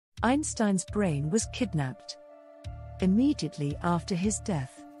Einstein's brain was kidnapped immediately after his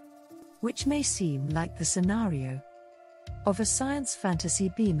death, which may seem like the scenario of a science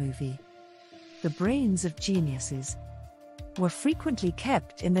fantasy B-movie. The brains of geniuses were frequently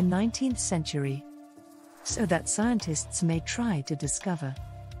kept in the 19th century, so that scientists may try to discover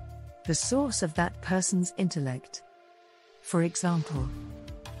the source of that person's intellect. For example,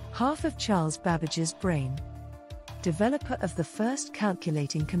 half of Charles Babbage's brain, developer of the first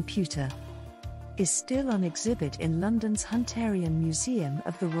calculating computer, is still on exhibit in London's Hunterian Museum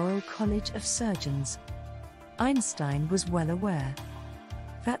of the Royal College of Surgeons. Einstein was well aware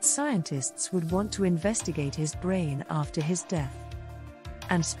that scientists would want to investigate his brain after his death,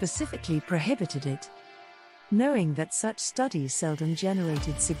 and specifically prohibited it, knowing that such studies seldom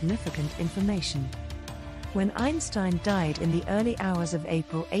generated significant information. When Einstein died in the early hours of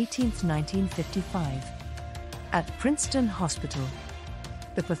April 18, 1955, at Princeton Hospital,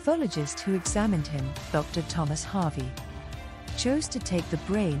 the pathologist who examined him, Dr. Thomas Harvey, chose to take the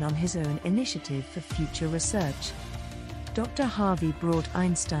brain on his own initiative for future research. Dr. Harvey brought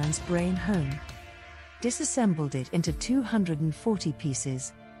Einstein's brain home, disassembled it into 240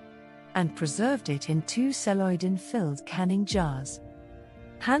 pieces, and preserved it in 2 celloidin-filled canning jars.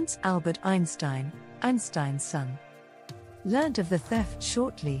 Hans Albert Einstein, Einstein's son, learned of the theft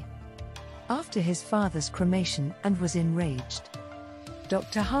shortly after his father's cremation and was enraged.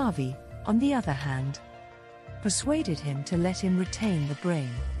 Dr. Harvey, on the other hand, persuaded him to let him retain the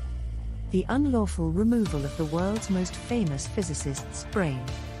brain. The unlawful removal of the world's most famous physicist's brain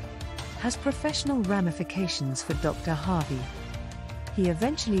has professional ramifications for Dr. Harvey. He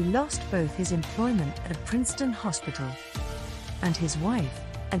eventually lost both his employment at Princeton Hospital and his wife,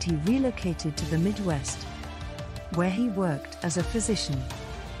 and he relocated to the Midwest, where he worked as a physician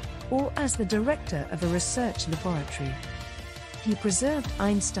or as the director of a research laboratory. He preserved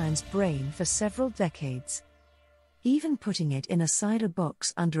Einstein's brain for several decades, even putting it in a cider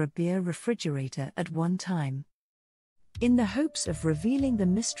box under a beer refrigerator at one time, in the hopes of revealing the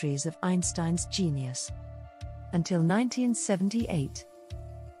mysteries of Einstein's genius. Until 1978,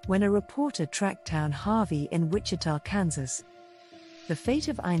 when a reporter tracked down Harvey in Wichita, Kansas, the fate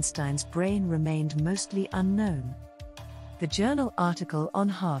of Einstein's brain remained mostly unknown. The journal article on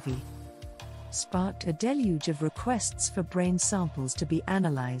Harvey sparked a deluge of requests for brain samples to be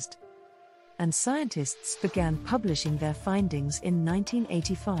analyzed, and scientists began publishing their findings in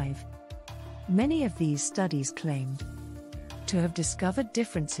 1985. Many of these studies claimed to have discovered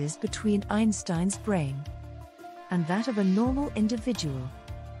differences between Einstein's brain and that of a normal individual,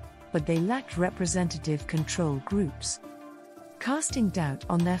 but they lacked representative control groups, casting doubt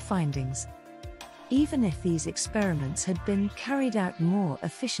on their findings. Even if these experiments had been carried out more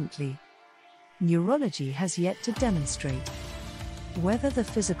efficiently, neurology has yet to demonstrate whether the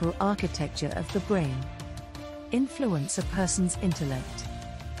physical architecture of the brain influence a person's intellect.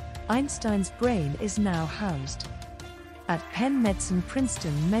 Einstein's brain is now housed at Penn Medicine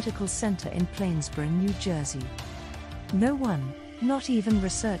Princeton Medical Center in Plainsboro, New Jersey. No one, not even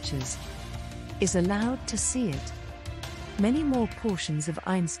researchers, is allowed to see it. Many more portions of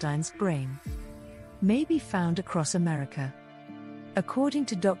Einstein's brain may be found across America. According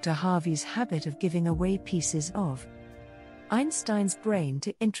to Dr. Harvey's habit of giving away pieces of Einstein's brain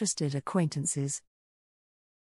to interested acquaintances,